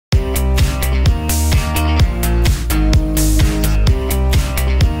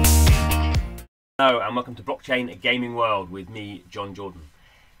Hello and welcome to Blockchain Gaming World with me, Jon Jordan.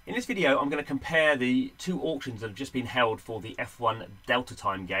 In this video I'm going to compare the two auctions that have just been held for the F1 Delta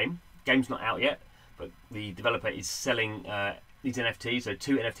Time game. Game's not out yet, but the developer is selling these NFTs, so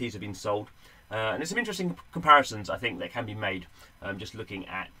two NFTs have been sold. And there's some interesting comparisons I think that can be made just looking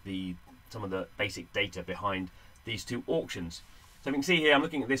at some of the basic data behind these two auctions. So we can see here I'm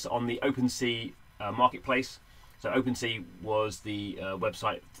looking at this on the OpenSea marketplace. So OpenSea was the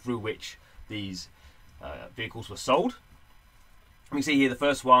website through which these vehicles were sold. You can see here the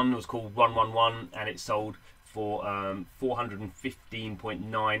first one was called 111 and it sold for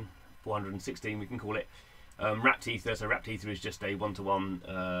 415.9, 416 we can call it. Wrapped Ether, so Wrapped Ether is just a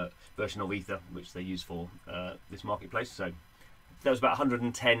one-to-one version of Ether which they use for this marketplace. So that was about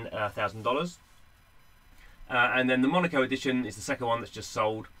 $110,000. And then the Monaco edition is the second one that's just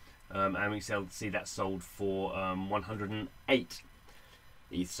sold, and we see that sold for 108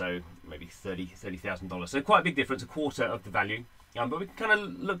 ETH, so maybe $30,000. So quite a big difference, a quarter of the value. But we can kind of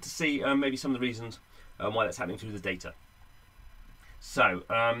look to see maybe some of the reasons why that's happening through the data. So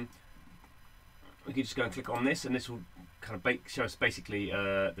we can just go and click on this, and this will kind of show us basically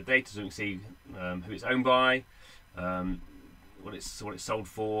the data, so we can see who it's owned by, what it's sold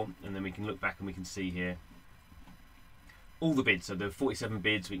for, and then we can look back and we can see here all the bids. So there are 47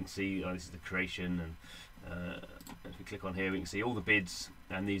 bids. We can see this is the creation, and as we click on here we can see all the bids,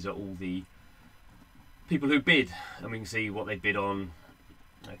 and these are all the people who bid, and we can see what they bid on.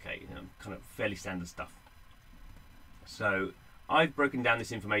 Okay, kind of fairly standard stuff. So I've broken down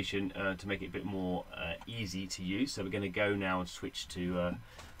this information to make it a bit more easy to use. So we're going to go now and switch to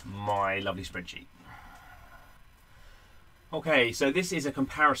my lovely spreadsheet. Okay, so this is a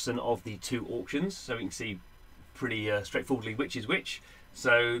comparison of the two auctions, so we can see pretty straightforwardly which is which.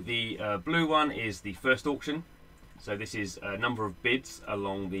 So the blue one is the first auction. So this is a number of bids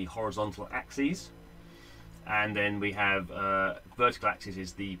along the horizontal axes, and then we have vertical axis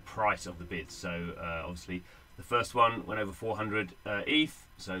is the price of the bids. So obviously the first one went over 400 ETH,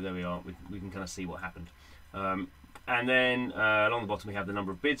 so there we are. We can kind of see what happened. And then along the bottom we have the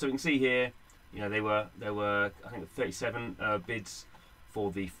number of bids. So we can see here, there were I think 37 bids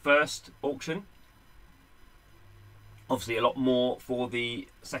for the first auction. Obviously a lot more for the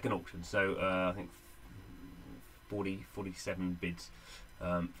second auction, so I think 47 bids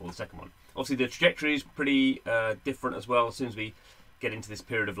for the second one. Obviously the trajectory is pretty different as well. As soon as we get into this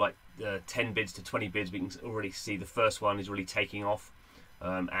period of like 10 bids to 20 bids, we can already see the first one is really taking off.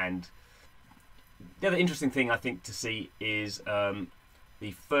 And the other interesting thing I think to see is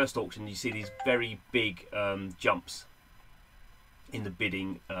the first auction, you see these very big jumps in the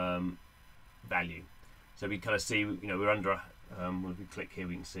bidding value. So we kind of see, we're under, if we click here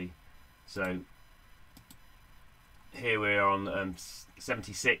we can see. So here we're on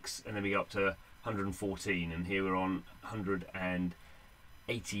 76, and then we go up to 114, and here we're on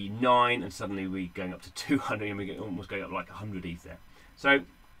 189, and suddenly we're going up to 200, and we're almost going up like 100 ETH there. So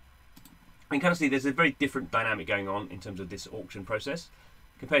we can kind of see there's a very different dynamic going on in terms of this auction process.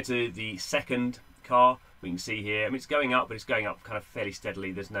 Compared to the second car, we can see here, it's going up, but it's going up kind of fairly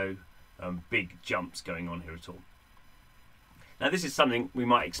steadily. There's no big jumps going on here at all. Now this is something we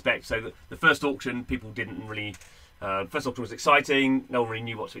might expect. So the first auction, people didn't really, first auction was exciting, no one really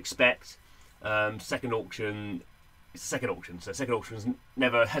knew what to expect. Second auction, it's the second auction, so second auction is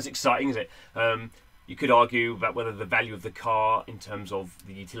never as exciting, is it? You could argue about whether the value of the car in terms of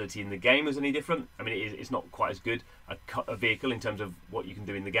the utility in the game is any different. It's not quite as good a vehicle in terms of what you can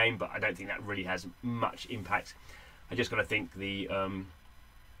do in the game, but I don't think that really has much impact. I just got to think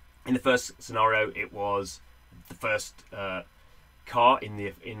in the first scenario, it was the first car in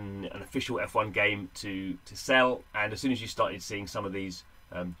an official F1 game to sell, and as soon as you started seeing some of these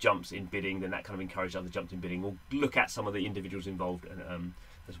jumps in bidding, then that kind of encouraged other jumps in bidding. We'll look at some of the individuals involved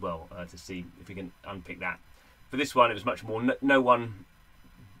as well to see if we can unpick that. For this one, it was much more. No one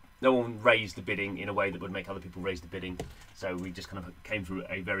raised the bidding in a way that would make other people raise the bidding. So we just kind of came through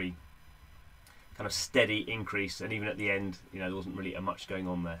a very kind of steady increase, and even at the end, there wasn't really much going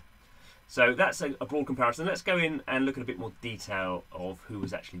on there. So that's a broad comparison. Let's go in and look at a bit more detail of who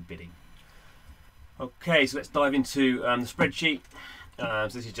was actually bidding. Okay, so let's dive into the spreadsheet. So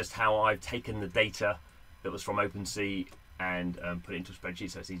this is just how I've taken the data that was from OpenSea and put it into a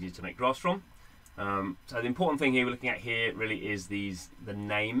spreadsheet, so it's easier to make graphs from. So the important thing here we're looking at here really is the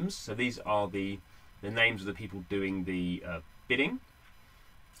names. So these are the names of the people doing the bidding.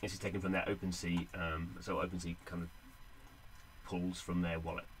 This is taken from their OpenSea, so OpenSea kind of pulls from their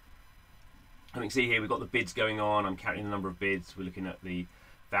wallet. And we can see here we've got the bids going on. I'm counting the number of bids. We're looking at the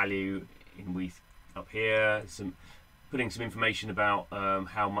value in WETH up here. Some putting some information about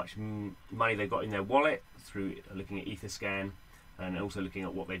how much money they've got in their wallet through looking at Etherscan, and also looking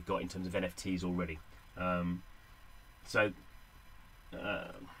at what they've got in terms of NFTs already.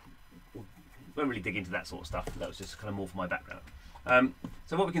 Won't really dig into that sort of stuff. That was just kind of more for my background.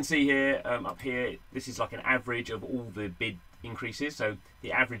 So what we can see here, up here, this is like an average of all the bid increases. So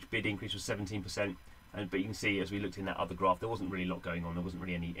the average bid increase was 17%, but you can see as we looked in that other graph, there wasn't really a lot going on. There wasn't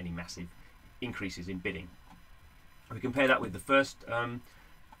really any massive increases in bidding. If we compare that with the first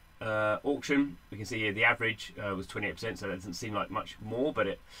auction, we can see here the average was 28%, so that doesn't seem like much more, but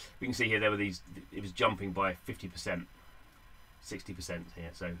we can see here there were it was jumping by 50%, 60%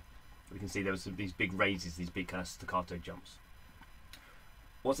 here. So we can see there was these big raises, these big kind of staccato jumps.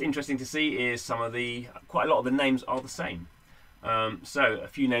 What's interesting to see is quite a lot of the names are the same. So a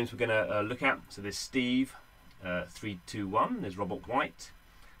few names we're going to look at. So there's Steve 321. There's Robert White.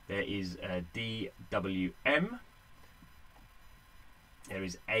 There is DWM. There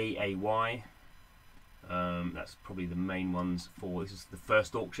is AAY. That's probably the main ones for this is the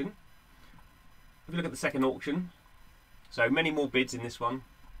first auction. If we look at the second auction, so many more bids in this one.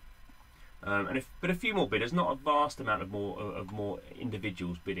 But a few more bidders, not a vast amount of more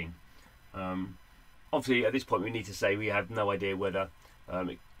individuals bidding. Obviously, at this point, we need to say we have no idea whether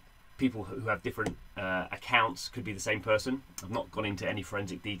people who have different accounts could be the same person. I've not gone into any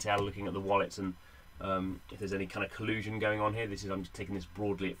forensic detail looking at the wallets and if there's any kind of collusion going on here. I'm just taking this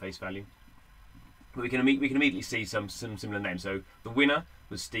broadly at face value. But we can immediately see some similar names. So the winner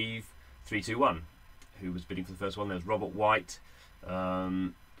was Steve 321, who was bidding for the first one. There was Robert White.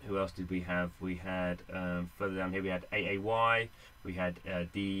 Who else did we have? We had further down here we had AAY, we had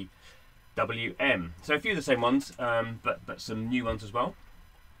DWM. So a few of the same ones, but some new ones as well.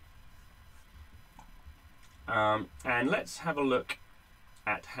 And let's have a look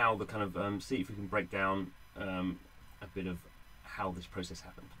at how the kind of see if we can break down a bit of how this process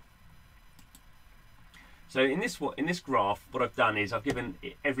happened. So in this graph, what I've done is I've given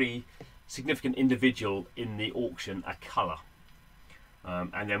every significant individual in the auction a colour.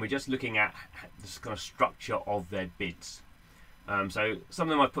 And then we're just looking at this kind of structure of their bids. So some of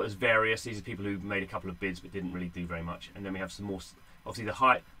them I've put as various. These are people who made a couple of bids but didn't really do very much. And then we have some more. Obviously,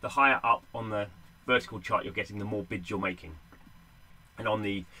 the higher up on the vertical chart you're getting, the more bids you're making. And on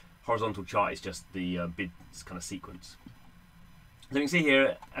the horizontal chart, it's just the bids kind of sequence. So you can see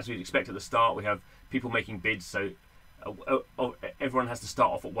here, as we'd expect at the start, we have people making bids. So everyone has to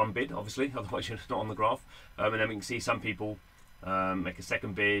start off at one bid, obviously, otherwise you're not on the graph. And then we can see some people make a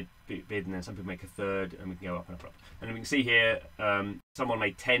second bid, and then some people make a third, and we can go up and up and up. And then we can see here, someone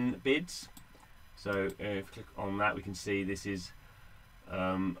made 10 bids. So if we click on that, we can see this is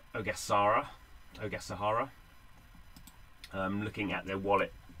Ogasahara. Looking at their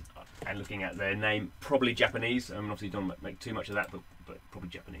wallet and looking at their name, probably Japanese. Obviously don't make too much of that, but probably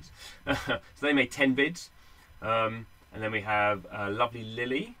Japanese. So they made 10 bids. And then we have Lovely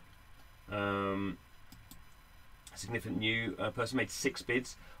Lily. Significant new person made 6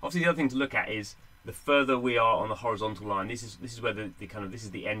 bids. Obviously, the other thing to look at is the further we are on the horizontal line. This is where this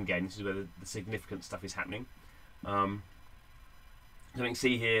is the end game. This is where the significant stuff is happening. So we can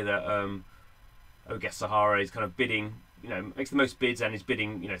see here that Ogasahara is kind of bidding. Makes the most bids and is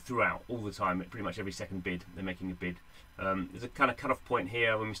bidding. Throughout all the time. Pretty much every second bid, they're making a bid. There's a kind of cut-off point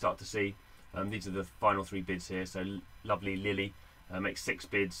here when we start to see. These are the final 3 bids here. So Lovely Lily makes 6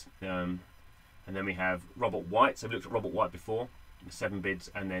 bids. And then we have Robert White. So we looked at Robert White before, 7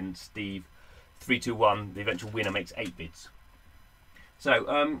 bids, and then Steve 321, the eventual winner, makes 8 bids.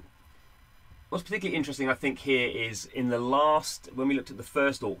 So what's particularly interesting, I think, here is when we looked at the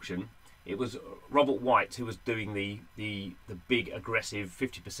first auction, it was Robert White who was doing the big aggressive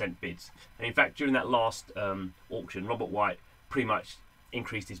 50% bids. And in fact, during that last auction, Robert White pretty much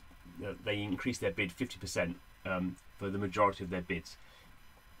increased their bid 50% for the majority of their bids.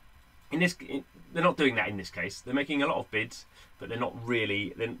 They're not doing that in this case. They're making a lot of bids, but they're not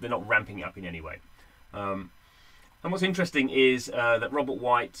ramping it up in any way. And what's interesting is that Robert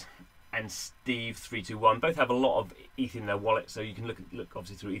White and Steve 321 both have a lot of ETH in their wallet, so you can look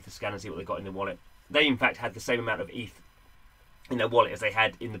obviously through Etherscan and see what they've got in their wallet. They in fact had the same amount of ETH in their wallet as they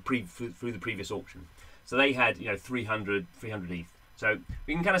had in through the previous auction. So they had 300 ETH. So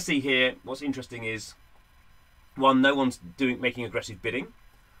we can kind of see here what's interesting is, one, no one's making aggressive bidding.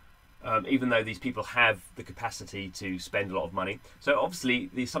 Even though these people have the capacity to spend a lot of money. So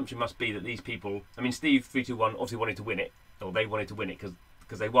obviously the assumption must be that these people, Steve 321 obviously wanted to win it, or they wanted to win it because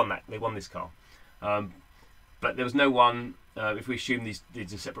they won this car. But there was no one, if we assume these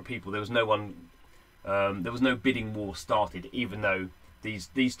are separate people, there was no one, there was no bidding war started, even though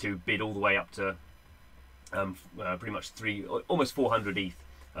these two bid all the way up to pretty much almost 400 ETH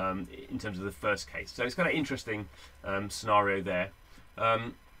in terms of the first case. So it's kind of interesting scenario there.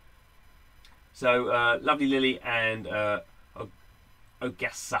 Lovely Lily and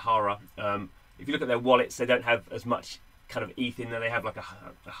Ogas Sahara. If you look at their wallets, they don't have as much kind of ETH in there. They have like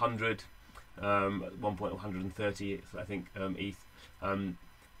 100, at one point 130, I think, ETH.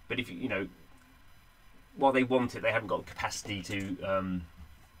 But if you know, while they want it, they haven't got the capacity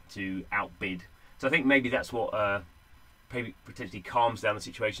to outbid. So I think maybe that's what potentially calms down the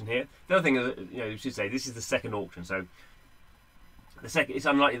situation here. The other thing is, you should say this is the second auction, so it's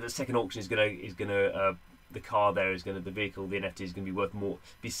unlikely that the second auction is gonna the car there is gonna, the vehicle, the NFT is gonna be worth more,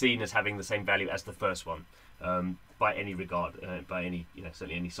 be seen as having the same value as the first one, by any regard, by any,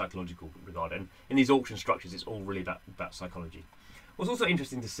 certainly any psychological regard. And in these auction structures, it's all really about psychology. What's also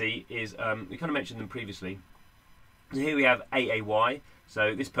interesting to see is we kind of mentioned them previously. So here we have AAY.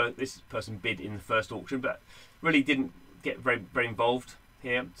 So this person bid in the first auction, but really didn't get very involved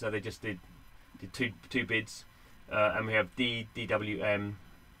here. So they just did two bids, and we have DWM.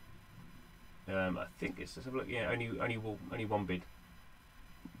 I think let's have a look. Yeah, only one bid,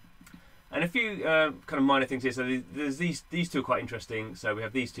 and a few kind of minor things here. So there's these two are quite interesting. So we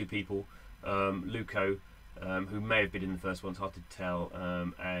have these two people, Luco, who may have bid in the first one. It's hard to tell,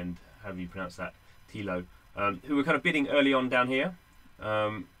 and how do you pronounce that? Tilo, who were kind of bidding early on down here,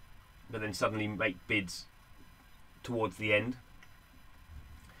 but then suddenly make bids towards the end.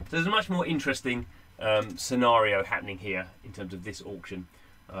 So there's a much more interesting scenario happening here in terms of this auction.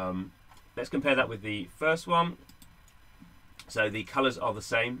 Let's compare that with the first one. So the colours are the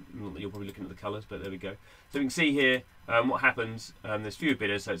same. You're probably looking at the colours, but there we go. So we can see here what happens. There's fewer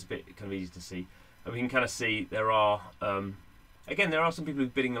bidders, so it's a bit kind of easy to see. And we can kind of see there are, again, there are some people who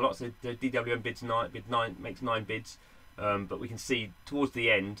are bidding a lot. So the DWM makes 9 bids, but we can see towards the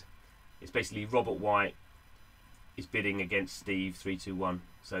end, it's basically Robert White is bidding against Steve 321.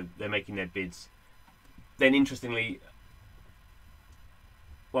 So they're making their bids. Then interestingly,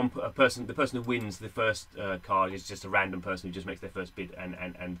 the person who wins the first card is just a random person who just makes their first bid and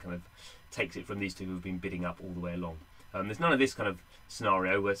kind of takes it from these two who have been bidding up all the way along. There's none of this kind of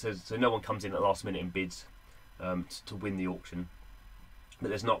scenario where so no one comes in at the last minute and bids to win the auction. But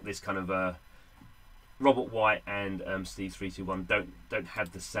there's not this kind of Robert White and Steve 321 don't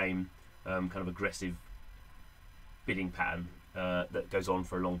have the same kind of aggressive bidding pattern that goes on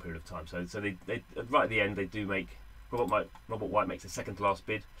for a long period of time. So they right at the end they do make Robert White makes the second to last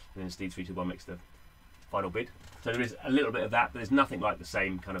bid, and then Steve 321 makes the final bid. So there is a little bit of that, but there's nothing like the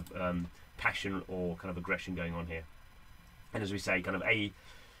same kind of passion or kind of aggression going on here. And as we say, kind of AAY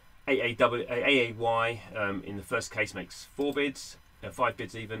in the first case makes 4 bids, 5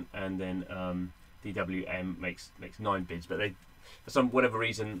 bids even, and then DWM makes 9 bids. But they, for whatever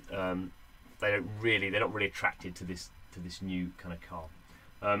reason, they're not really attracted to this new kind of car.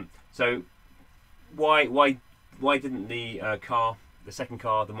 So why didn't the second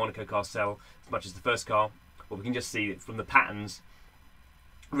car, the Monaco car, sell as much as the first car? Well, we can just see from the patterns,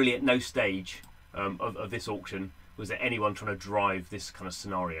 really at no stage of this auction was there anyone trying to drive this kind of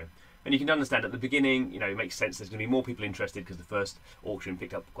scenario. And you can understand at the beginning, it makes sense. There's going to be more people interested because the first auction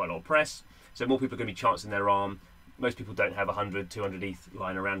picked up quite a lot of press. So more people are going to be chancing their arm. Most people don't have 100, 200 ETH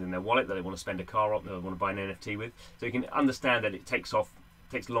lying around in their wallet that they want to spend a car on, they want to buy an NFT with. So you can understand that it takes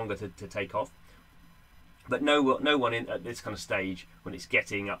longer to take off. But no one at this kind of stage, when it's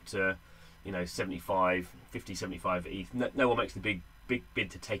getting up to 75, 50, 75 ETH, no one makes the big bid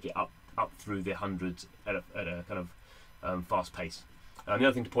to take it up through the hundreds at a kind of fast pace. The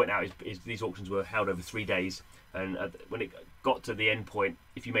other thing to point out is these auctions were held over 3 days, and when it got to the end point,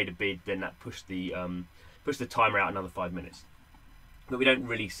 if you made a bid, then that pushed the timer out another 5 minutes. But we don't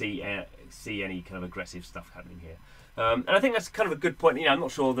really see any kind of aggressive stuff happening here, and I think that's kind of a good point. I'm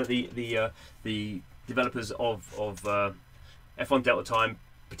not sure that the developers of F1 Delta Time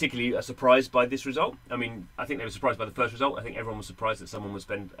particularly are surprised by this result. I mean, I think they were surprised by the first result. I think everyone was surprised that someone would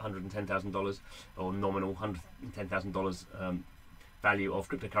spend $110,000 or nominal $110,000 value of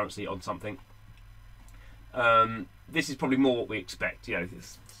cryptocurrency on something. This is probably more what we expect.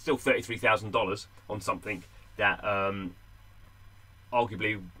 It's still $33,000 on something that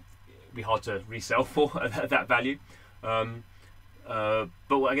arguably would be hard to resell for that value. But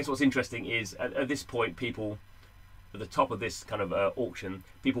I guess what's interesting is at this point, people at the top of this kind of auction,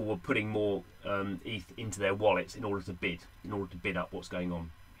 people were putting more ETH into their wallets in order to bid up what's going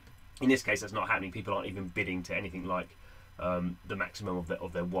on. In this case, that's not happening. People aren't even bidding to anything like the maximum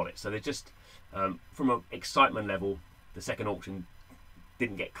of their wallet. So they're just from an excitement level, the second auction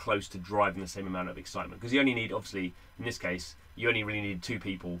didn't get close to driving the same amount of excitement, because you only need, obviously in this case, you only really need 2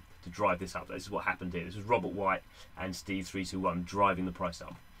 people to drive this up. This is what happened here. This was Robert White and Steve321 driving the price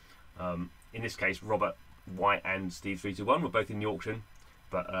up. In this case, Robert White and Steve321 were both in the auction,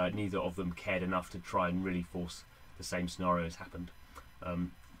 but neither of them cared enough to try and really force the same scenario as happened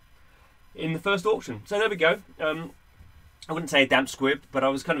in the first auction. So there we go. I wouldn't say a damp squib, but I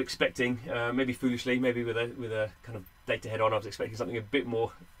was kind of expecting, maybe foolishly, maybe with a kind of data head on, I was expecting something a bit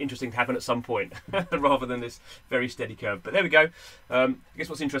more interesting to happen at some point, rather than this very steady curve. But there we go. I guess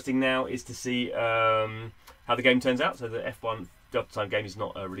what's interesting now is to see how the game turns out. So the F1 Delta Time game is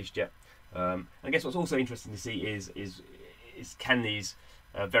not released yet. And I guess what's also interesting to see is can these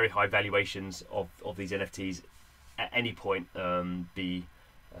very high valuations of these NFTs at any point be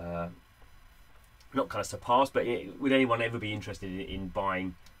not kind of surpassed, but would anyone ever be interested in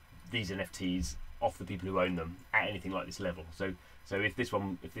buying these NFTs off the people who own them at anything like this level? So if this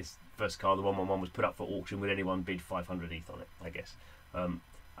first car, the 111, was put up for auction, would anyone bid 500 ETH on it? I guess.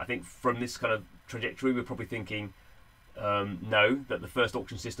 I think from this kind of trajectory, we're probably thinking no, that the first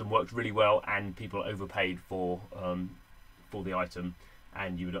auction system worked really well and people overpaid for the item,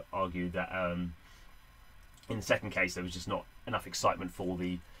 and you would argue that in the second case there was just not enough excitement for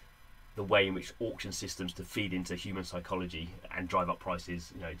the way in which auction systems to feed into human psychology and drive up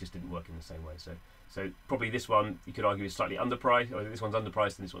prices, it just didn't work in the same way. So probably this one, you could argue, is slightly underpriced, or this one's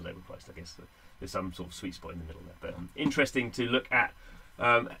underpriced and this one's overpriced. I guess there's some sort of sweet spot in the middle there. But interesting to look at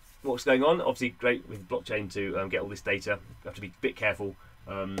what's going on. Obviously great with blockchain to get all this data. We have to be a bit careful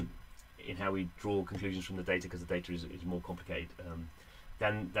in how we draw conclusions from the data, because the data is more complicated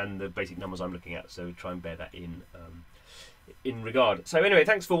than the basic numbers I'm looking at. So try and bear that in regard. So anyway,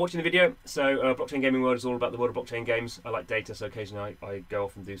 thanks for watching the video. So Blockchain Gaming World is all about the world of blockchain games. I like data, so occasionally I go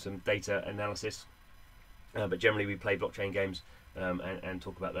off and do some data analysis, but generally we play blockchain games and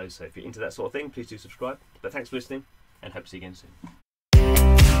talk about those. So if you're into that sort of thing, please do subscribe. But thanks for listening, and hope to see you again soon.